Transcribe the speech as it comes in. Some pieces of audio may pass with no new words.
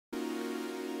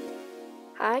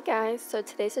Hi guys, so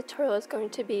today's tutorial is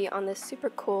going to be on this super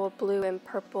cool blue and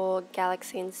purple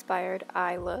galaxy inspired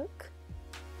eye look.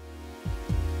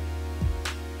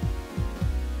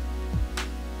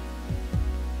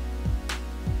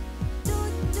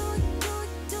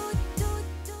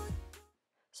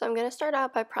 So I'm going to start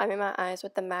out by priming my eyes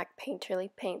with the MAC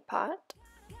Painterly Paint Pot.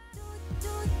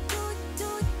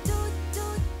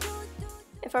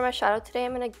 And for my shadow today,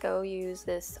 I'm going to use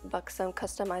this Buxom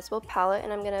customizable palette,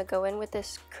 and I'm going to go in with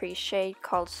this crease shade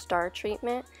called Star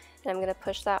Treatment, and I'm going to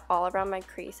push that all around my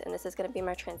crease, and this is going to be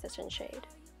my transition shade.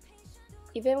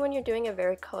 Even when you're doing a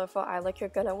very colorful eye look, you're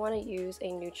going to want to use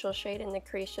a neutral shade in the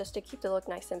crease just to keep the look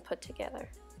nice and put together.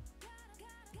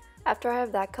 After I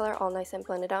have that color all nice and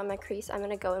blended out in my crease, I'm going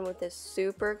to go in with this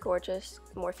super gorgeous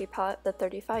Morphe palette, the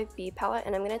 35B palette,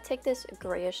 and I'm going to take this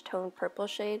grayish toned purple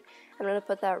shade. I'm going to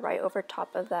put that right over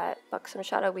top of that Buxom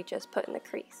shadow we just put in the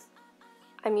crease.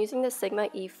 I'm using the Sigma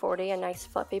E40, a nice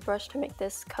fluffy brush, to make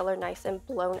this color nice and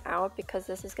blown out because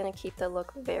this is going to keep the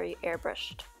look very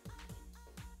airbrushed.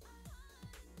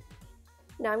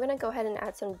 Now I'm going to go ahead and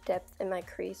add some depth in my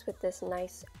crease with this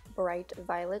nice bright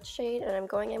violet shade, and I'm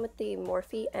going in with the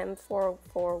Morphe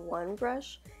M441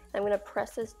 brush. I'm going to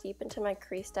press this deep into my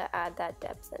crease to add that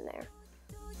depth in there.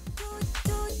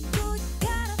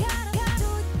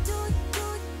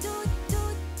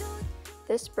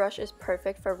 This brush is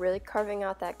perfect for really carving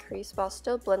out that crease while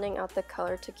still blending out the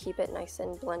color to keep it nice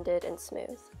and blended and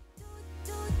smooth.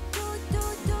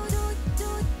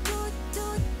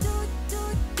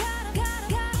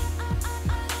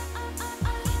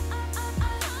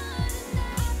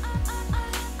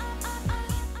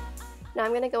 Now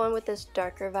I'm going to go in with this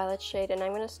darker violet shade, and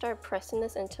I'm going to start pressing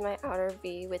this into my outer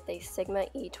V with a Sigma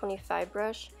E25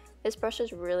 brush. This brush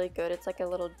is really good. It's like a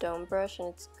little dome brush, and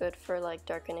it's good for like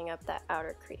darkening up that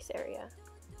outer crease area.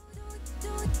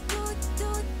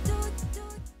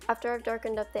 After I've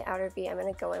darkened up the outer V, I'm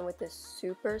going to go in with this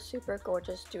super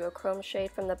gorgeous duochrome shade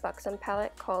from the Buxom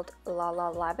palette called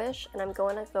Lavish, and I'm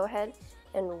going to go ahead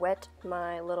and wet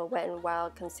my little Wet n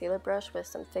Wild concealer brush with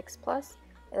some Fix Plus.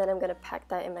 And then I'm going to pack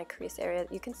that in my crease area.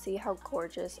 You can see how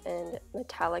gorgeous and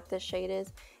metallic this shade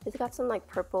is. It's got some like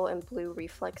purple and blue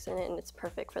reflex in it, and it's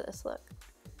perfect for this look.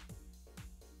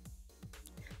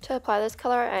 To apply this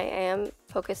color, I am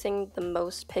focusing the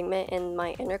most pigment in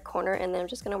my inner corner, and then I'm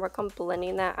just going to work on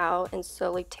blending that out and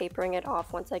slowly tapering it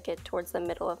off once I get towards the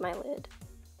middle of my lid.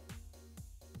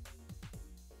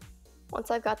 Once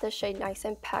I've got this shade nice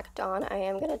and packed on, I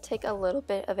am going to take a little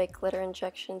bit of a Glitter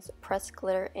Injections pressed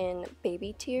glitter in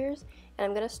Baby Tears, and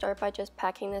I'm going to start by just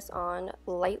packing this on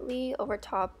lightly over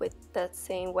top with that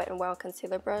same Wet n Wild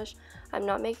concealer brush. I'm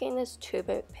not making this too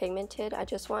pigmented, I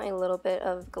just want a little bit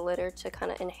of glitter to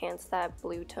kind of enhance that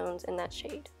blue tones in that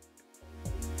shade.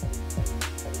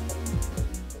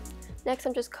 Next,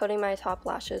 I'm just coating my top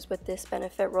lashes with this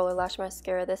Benefit Roller Lash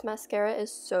Mascara. This mascara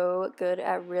is so good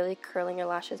at really curling your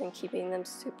lashes and keeping them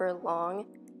super long.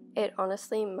 It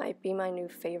honestly might be my new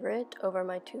favorite over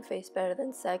my Too Faced Better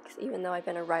Than Sex, even though I've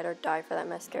been a ride or die for that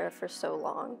mascara for so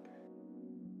long.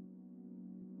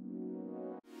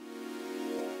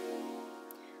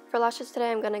 For lashes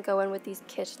today, I'm going to go in with these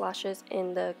Kish lashes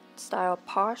in the style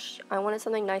Posh. I wanted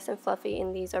something nice and fluffy,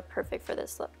 and these are perfect for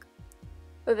this look.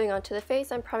 Moving on to the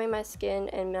face, I'm priming my skin,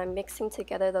 and I'm mixing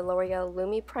together the Loreal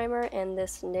Lumi primer and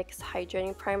this NYX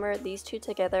hydrating primer. These two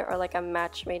together are like a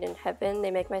match made in heaven. They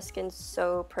make my skin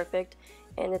so perfect,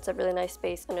 and it's a really nice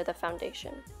base under the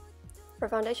foundation. For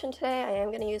foundation today, I am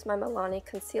going to use my Milani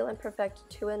Conceal and Perfect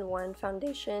 2-in-1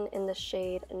 foundation in the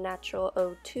shade Natural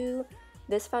 02.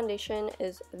 This foundation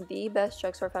is the best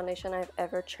drugstore foundation I've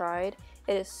ever tried.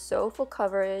 It is so full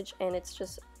coverage, and it's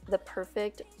just the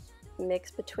perfect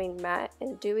mix between matte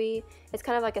and dewy. It's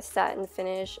kind of like a satin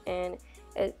finish, and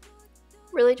it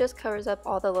really just covers up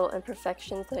all the little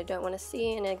imperfections that I don't want to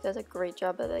see, and it does a great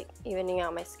job of like evening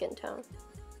out my skin tone.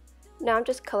 Now I'm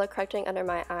just color correcting under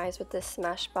my eyes with this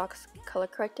Smashbox color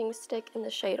correcting stick in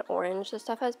the shade Orange. This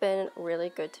stuff has been really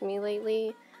good to me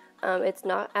lately. It's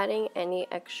not adding any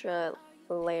extra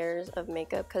layers of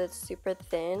makeup because it's super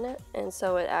thin, and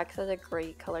so it acts as a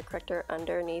great color corrector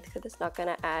underneath because it's not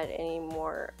going to add any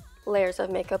more layers of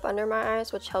makeup under my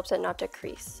eyes, which helps it not to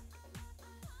crease.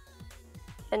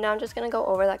 And now I'm just going to go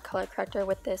over that color corrector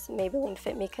with this Maybelline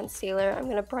Fit Me concealer. I'm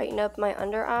going to brighten up my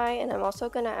under eye, and I'm also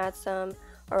going to add some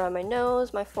around my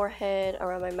nose, my forehead,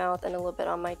 around my mouth, and a little bit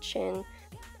on my chin.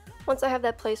 Once I have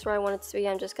that place where I want it to be,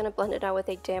 I'm just going to blend it out with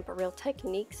a damp Real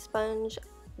Technique sponge.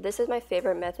 This is my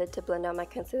favorite method to blend out my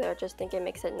concealer. I just think it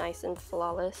makes it nice and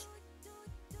flawless.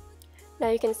 Now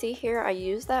you can see here I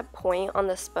used that point on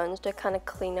the sponge to kind of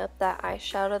clean up that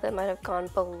eyeshadow that might have gone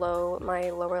below my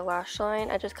lower lash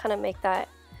line. I just kind of make that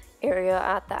area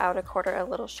at the outer corner a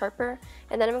little sharper,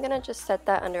 and then I'm going to just set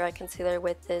that under eye concealer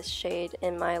with this shade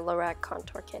in my Lorac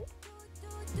contour kit.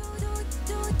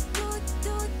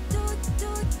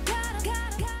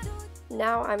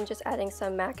 Now I'm just adding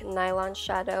some MAC nylon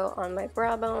shadow on my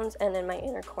brow bones and in my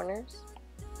inner corners.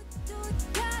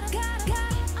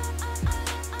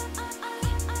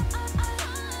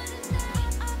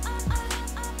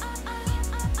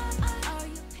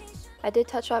 I did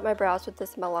touch up my brows with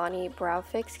this Milani brow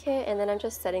fix kit, and then I'm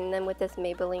just setting them with this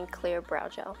Maybelline clear brow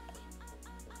gel.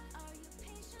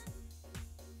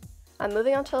 I'm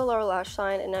moving on to the lower lash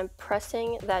line, and I'm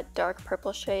pressing that dark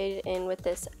purple shade in with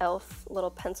this e.l.f.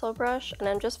 little pencil brush, and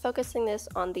I'm just focusing this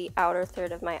on the outer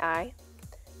third of my eye.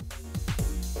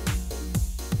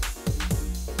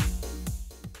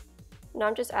 Now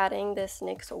I'm just adding this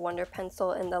NYX Wonder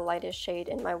Pencil in the lightest shade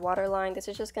in my waterline. This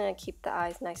is just going to keep the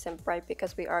eyes nice and bright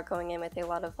because we are going in with a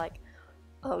lot of like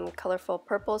colorful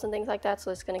purples and things like that, so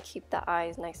it's going to keep the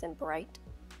eyes nice and bright.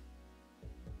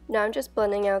 Now I'm just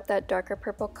blending out that darker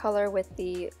purple color with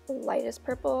the lightest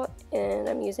purple, and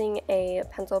I'm using a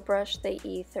pencil brush, the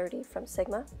E30 from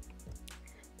Sigma.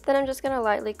 Then I'm just going to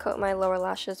lightly coat my lower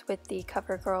lashes with the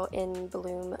CoverGirl in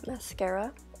Bloom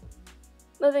mascara.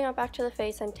 Moving on back to the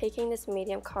face, I'm taking this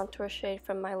medium contour shade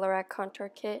from my Lorac contour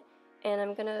kit, and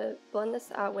I'm going to blend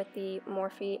this out with the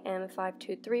Morphe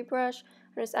M523 brush.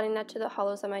 I'm just adding that to the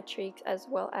hollows of my cheeks as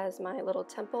well as my little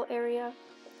temple area.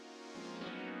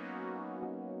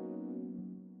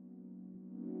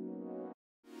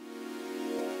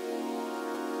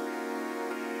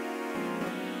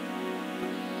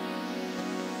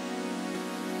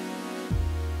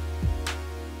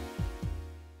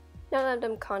 Now that I'm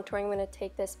done contouring, I'm going to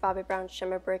take this Bobbi Brown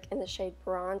shimmer brick in the shade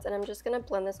Bronze, and I'm just going to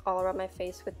blend this all around my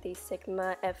face with the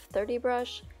Sigma F30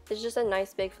 brush. It's just a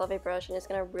nice big fluffy brush, and it's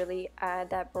going to really add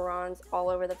that bronze all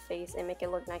over the face and make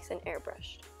it look nice and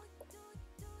airbrushed.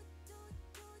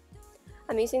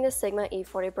 I'm using the Sigma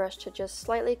E40 brush to just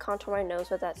slightly contour my nose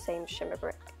with that same shimmer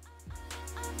brick.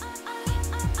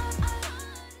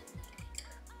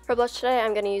 For blush today,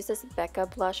 I'm going to use this Becca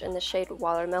blush in the shade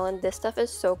Watermelon. This stuff is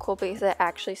so cool because it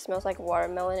actually smells like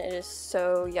watermelon. It is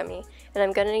so yummy. And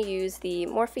I'm going to use the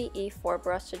Morphe E4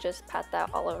 brush to just pat that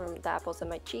all over the apples of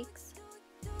my cheeks.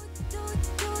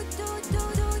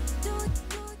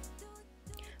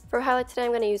 For highlight today,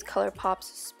 I'm going to use ColourPop's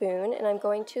Spoon, and I'm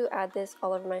going to add this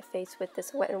all over my face with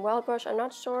this Wet n Wild brush. I'm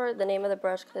not sure the name of the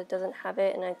brush because it doesn't have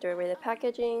it, and I threw away the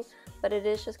packaging, but it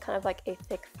is just kind of like a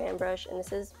thick fan brush, and this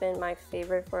has been my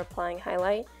favorite for applying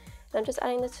highlight. And I'm just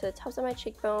adding this to the tops of my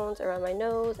cheekbones, around my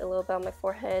nose, a little bit on my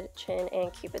forehead, chin,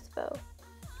 and Cupid's bow.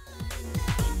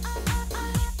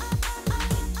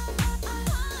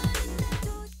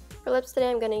 For lips today,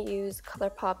 I'm going to use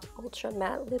ColourPop's Ultra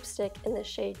Matte Lipstick in the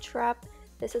shade Trap.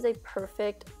 This is a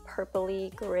perfect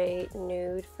purpley gray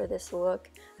nude for this look.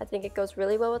 I think it goes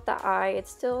really well with the eye.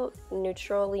 It's still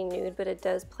neutrally nude, but it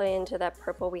does play into that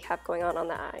purple we have going on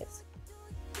the eyes.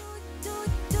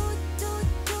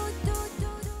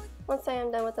 Once I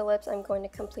am done with the lips, I'm going to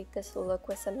complete this look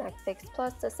with some MAC Fix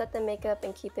Plus to set the makeup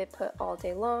and keep it put all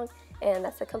day long. And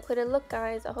that's a completed look,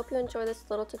 guys. I hope you enjoy this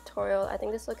little tutorial. I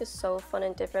think this look is so fun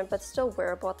and different, but still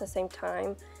wearable at the same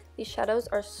time. These shadows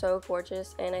are so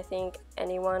gorgeous, and I think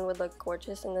anyone would look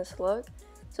gorgeous in this look.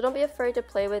 So don't be afraid to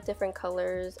play with different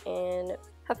colors and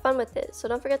have fun with it. So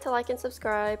don't forget to like and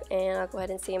subscribe, and I'll go ahead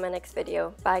and see you in my next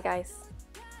video. Bye, guys.